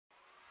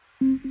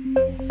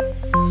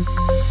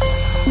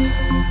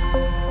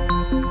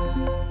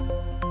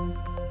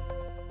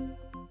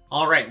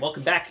All right,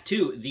 welcome back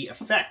to the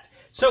effect.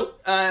 So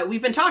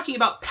we've been talking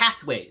about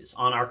pathways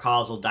on our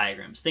causal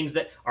diagrams, things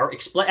that are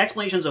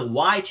explanations of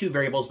why two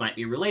variables might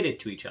be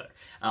related to each other.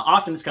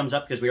 Often this comes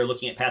up because we are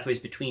looking at pathways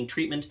between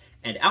treatment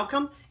and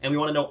outcome, and we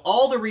want to know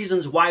all the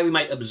reasons why we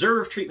might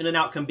observe treatment and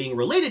outcome being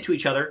related to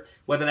each other,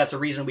 whether that's a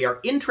reason we are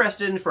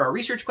interested in for our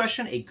research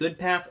question, a good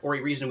path, or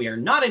a reason we are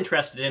not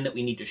interested in that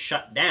we need to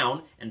shut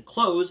down and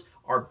close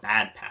our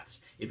bad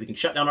paths. If we can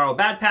shut down our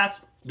bad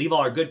paths, leave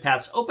all our good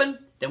paths open,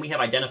 then we have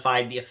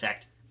identified the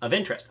effect of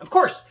interest. Of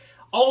course,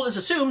 all of this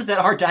assumes that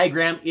our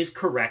diagram is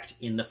correct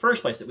in the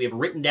first place, that we have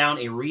written down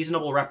a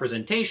reasonable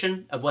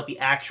representation of what the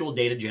actual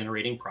data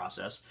generating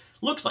process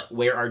looks like,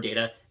 where our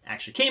data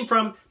actually came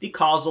from, the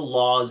causal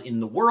laws in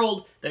the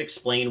world that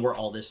explain where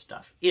all this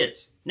stuff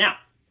is. Now,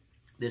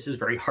 this is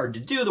very hard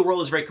to do. The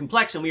world is very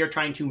complex, and we are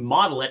trying to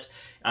model it,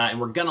 and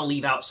we're going to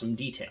leave out some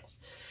details.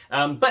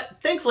 But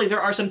thankfully,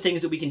 there are some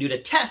things that we can do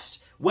to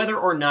test whether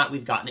or not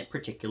we've gotten it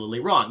particularly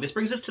wrong. This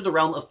brings us to the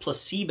realm of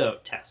placebo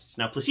tests.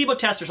 Now, placebo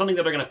tests are something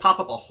that are going to pop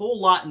up a whole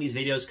lot in these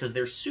videos because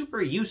they're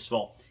super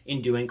useful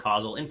in doing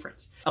causal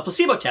inference. A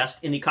placebo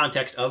test, in the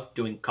context of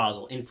doing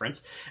causal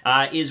inference,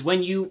 is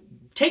when you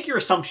take your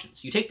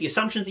assumptions. You take the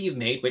assumptions that you've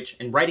made, which,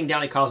 in writing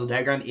down a causal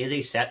diagram, is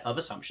a set of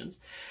assumptions,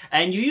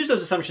 and you use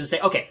those assumptions to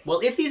say, okay, well,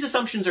 if these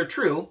assumptions are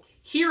true,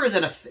 here is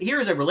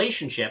a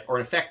relationship or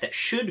an effect that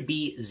should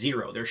be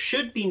zero. There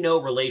should be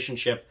no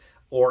relationship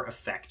or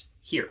effect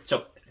here.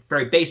 So,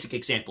 very basic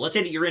example. Let's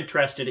say that you're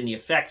interested in the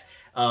effect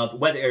of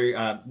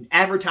whether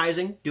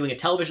advertising, doing a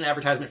television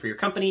advertisement for your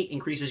company,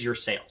 increases your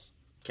sales.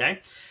 Okay,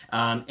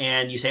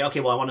 and you say, okay,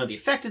 well, I want to know the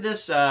effect of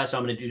this, so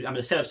I'm going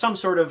to set up some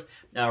sort of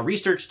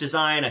research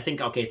design. I think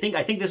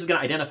this is going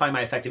to identify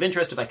my effective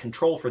interest if I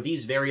control for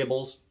these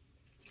variables,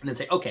 and then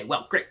say, okay,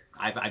 well, great,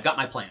 I've got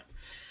my plan.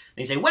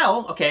 And you say,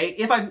 well, okay,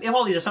 if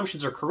all these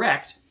assumptions are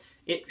correct,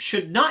 it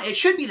should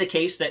be the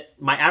case that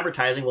my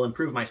advertising will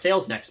improve my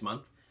sales next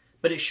month.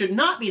 But it should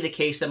not be the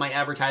case that my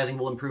advertising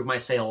will improve my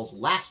sales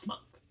last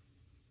month,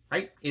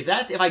 right? If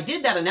I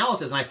did that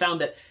analysis and I found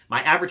that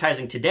my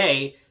advertising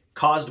today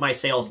caused my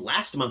sales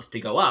last month to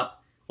go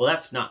up, well,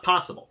 that's not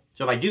possible.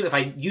 So if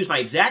I use my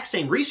exact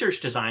same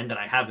research design that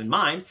I have in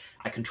mind,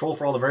 I control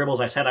for all the variables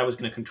I said I was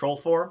going to control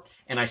for,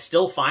 and I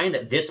still find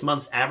that this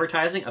month's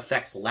advertising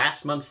affects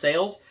last month's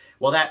sales,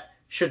 well, that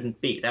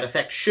shouldn't be. That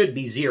effect should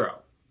be zero,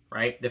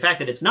 right? The fact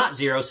that it's not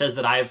zero says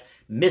that I've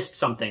missed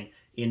something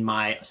in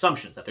my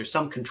assumptions, that there's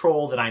some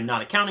control that I'm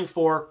not accounting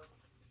for.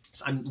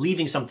 So I'm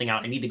leaving something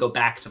out. I need to go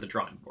back to the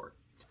drawing board.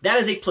 That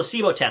is a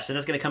placebo test, and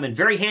that's going to come in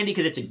very handy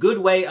because it's a good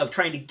way of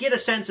trying to get a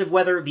sense of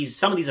whether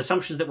some of these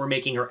assumptions that we're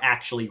making are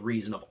actually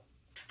reasonable.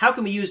 How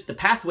can we use the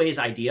pathways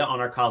idea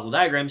on our causal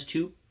diagrams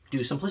to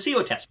do some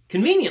placebo tests?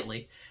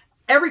 Conveniently,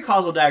 every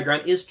causal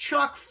diagram is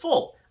chock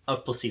full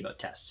of placebo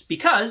tests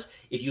because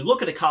if you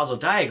look at a causal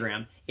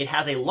diagram, it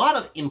has a lot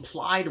of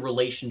implied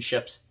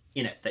relationships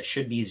in it that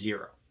should be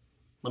zero.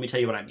 Let me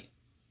tell you what I mean.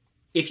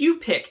 If you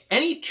pick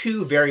any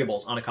two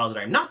variables on a causal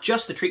diagram, not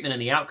just the treatment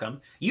and the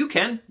outcome, you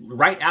can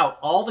write out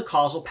all the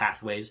causal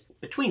pathways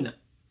between them.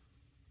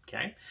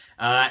 Okay?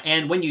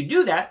 And when you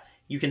do that,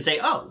 you can say,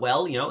 oh,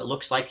 well, it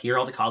looks like here are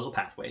all the causal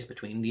pathways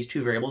between these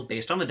two variables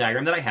based on the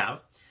diagram that I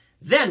have.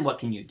 Then what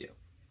can you do?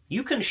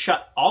 You can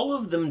shut all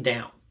of them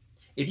down.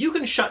 If you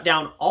can shut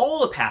down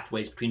all the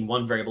pathways between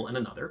one variable and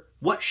another,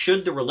 what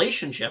should the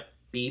relationship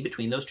be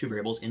between those two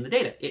variables in the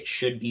data? It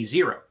should be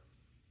zero.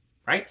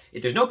 Right?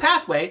 If there's no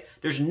pathway,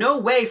 there's no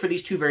way for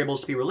these two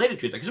variables to be related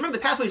to each other. Because remember,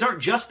 the pathways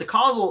aren't just the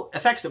causal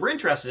effects that we're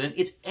interested in.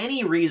 It's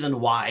any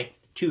reason why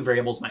two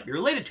variables might be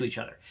related to each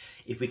other.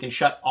 If we can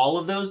shut all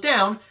of those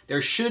down,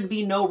 there should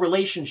be no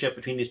relationship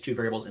between these two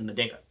variables in the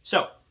data.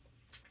 So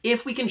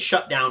if we can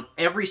shut down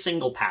every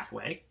single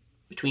pathway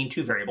between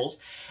two variables,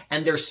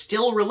 and they're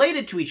still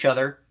related to each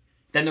other,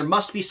 then there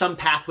must be some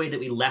pathway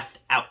that we left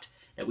out.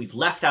 That we've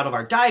left out of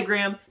our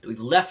diagram, that we've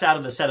left out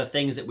of the set of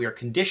things that we are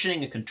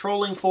conditioning and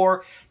controlling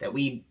for, that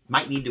we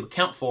might need to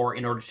account for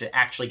in order to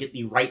actually get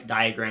the right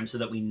diagram so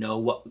that we know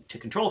what to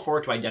control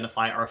for to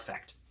identify our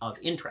effect of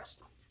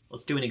interest.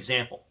 Let's do an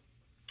example.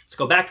 Let's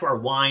go back to our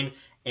wine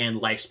and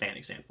lifespan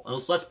example.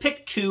 And let's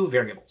pick two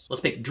variables.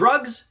 Let's pick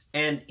drugs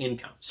and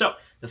income. So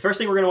the first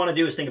thing we're going to want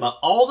to do is think about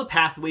all the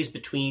pathways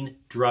between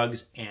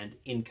drugs and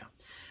income.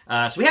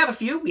 So we have a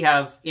few. We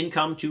have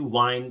income to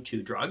wine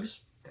to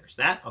drugs. There's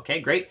that.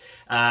 Okay, great.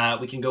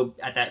 We can go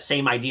at that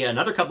same idea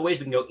another couple ways.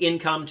 We can go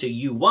income to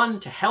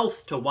U1, to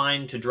health, to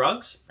wine, to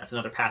drugs. That's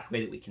another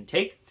pathway that we can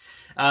take.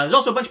 There's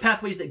also a bunch of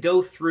pathways that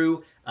go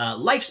through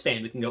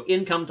lifespan. We can go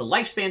income to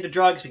lifespan to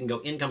drugs. We can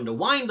go income to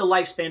wine to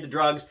lifespan to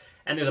drugs.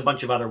 And there's a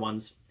bunch of other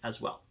ones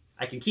as well.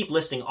 I can keep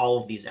listing all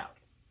of these out.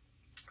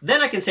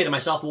 Then I can say to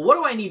myself, well, what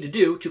do I need to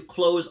do to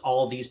close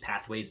all these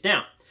pathways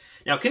down?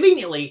 Now,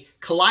 conveniently,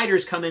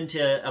 colliders come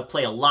into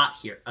play a lot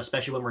here,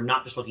 especially when we're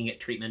not just looking at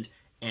treatment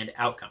and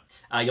outcome.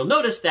 You'll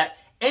notice that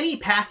any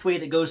pathway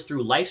that goes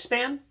through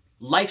lifespan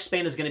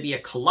is going to be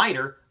a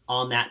collider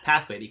on that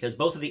pathway because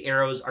both of the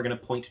arrows are going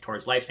to point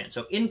towards lifespan.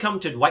 So income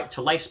to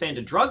lifespan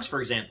to drugs,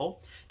 for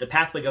example, the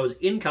pathway goes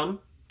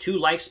income to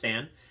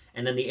lifespan,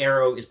 and then the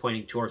arrow is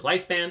pointing towards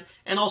lifespan,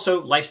 and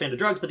also lifespan to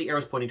drugs, but the arrow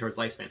is pointing towards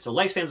lifespan. So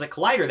lifespan is a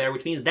collider there,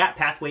 which means that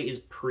pathway is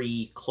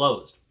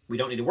pre-closed. We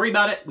don't need to worry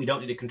about it. We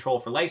don't need to control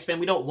for lifespan.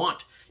 We don't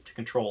want to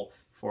control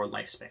for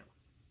lifespan.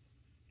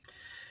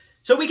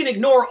 So we can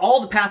ignore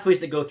all the pathways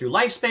that go through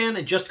lifespan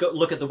and just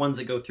look at the ones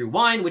that go through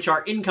wine, which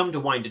are income to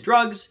wine to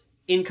drugs,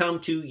 income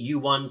to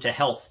U1 to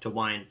health to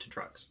wine to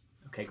drugs.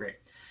 Okay, great.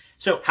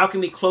 So how can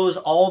we close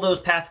all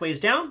those pathways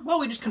down? Well,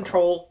 we just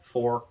control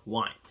for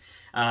wine.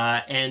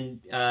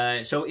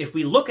 So if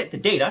we look at the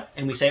data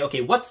and we say,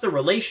 okay, what's the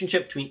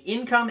relationship between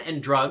income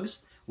and drugs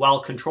while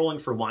controlling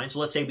for wine? So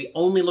let's say we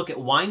only look at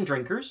wine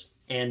drinkers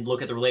and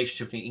look at the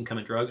relationship between income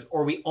and drugs,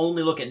 or we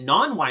only look at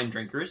non-wine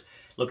drinkers,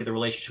 look at the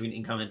relationship between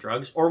income and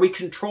drugs, or we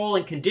control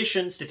and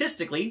condition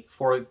statistically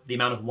for the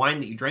amount of wine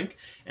that you drink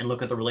and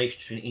look at the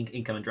relationship between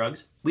income and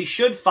drugs, we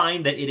should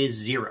find that it is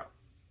 0.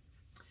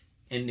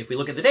 And if we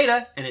look at the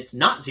data and it's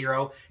not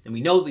 0, then we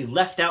know that we've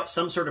left out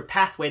some sort of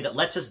pathway that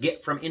lets us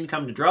get from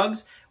income to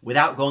drugs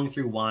without going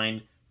through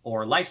wine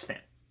or lifespan,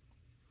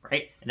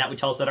 right? And that would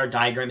tell us that our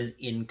diagram is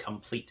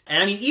incomplete.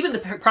 And I mean, even the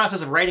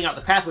process of writing out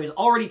the pathways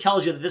already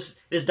tells you that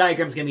this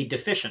diagram is going to be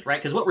deficient,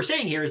 right? Because what we're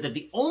saying here is that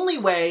the only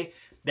way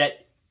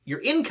that your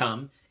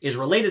income is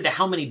related to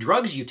how many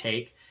drugs you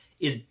take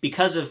is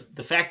because of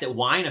the fact that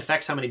wine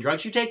affects how many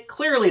drugs you take.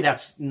 Clearly,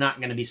 that's not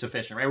going to be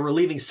sufficient, right? We're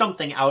leaving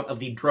something out of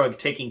the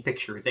drug-taking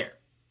picture there.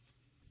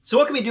 So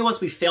what can we do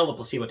once we fail the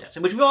placebo test?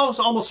 And which we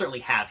also almost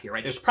certainly have here,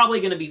 right? There's probably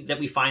going to be that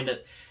we find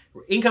that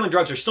income and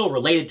drugs are still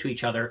related to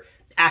each other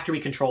after we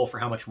control for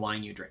how much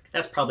wine you drink.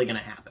 That's probably going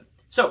to happen.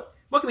 So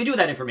what can we do with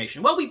that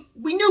information? Well,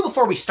 we knew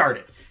before we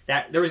started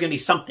that there was going to be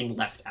something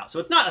left out. So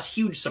it's not a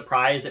huge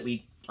surprise that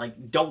we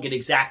don't get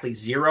exactly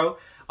 0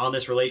 on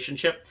this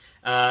relationship.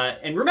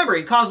 And remember,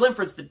 in causal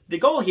inference, the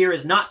goal here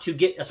is not to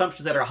get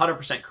assumptions that are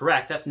 100%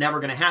 correct. That's never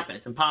going to happen.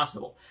 It's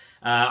impossible.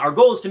 Our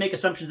goal is to make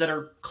assumptions that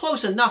are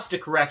close enough to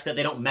correct that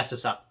they don't mess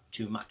us up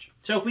too much.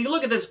 So if we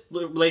look at this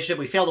relationship,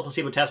 we fail the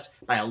placebo test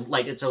by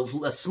it's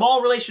a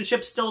small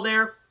relationship still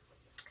there.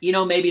 You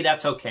know, maybe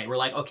that's okay. We're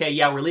like, okay,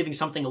 yeah, we're leaving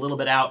something a little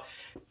bit out,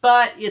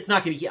 but it's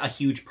not going to be a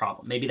huge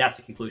problem. Maybe that's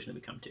the conclusion that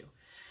we come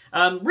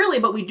to. Really,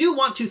 but we do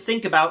want to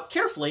think about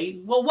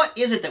carefully, well, what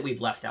is it that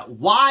we've left out?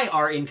 Why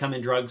are income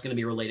and drugs going to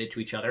be related to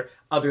each other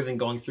other than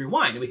going through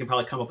wine? And we can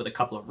probably come up with a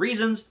couple of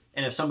reasons.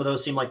 And if some of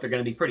those seem like they're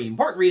going to be pretty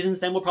important reasons,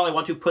 then we'll probably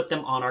want to put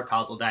them on our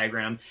causal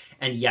diagram.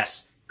 And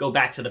yes, go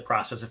back to the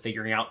process of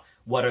figuring out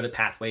what are the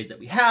pathways that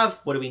we have,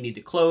 what do we need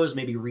to close,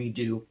 maybe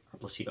redo our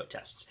placebo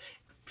tests.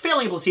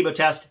 Failing a placebo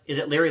test is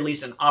at very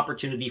least an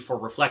opportunity for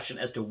reflection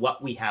as to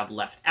what we have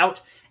left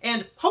out,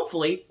 and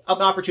hopefully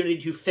an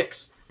opportunity to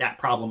fix that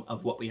problem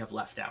of what we have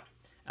left out.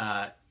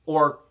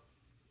 Or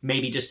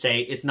maybe just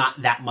say it's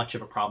not that much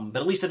of a problem,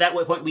 but at least at that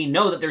point we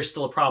know that there's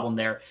still a problem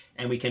there,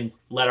 and we can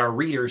let our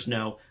readers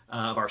know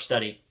of our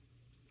study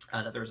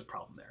that there's a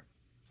problem there.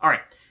 All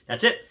right,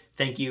 that's it.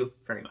 Thank you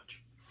very much.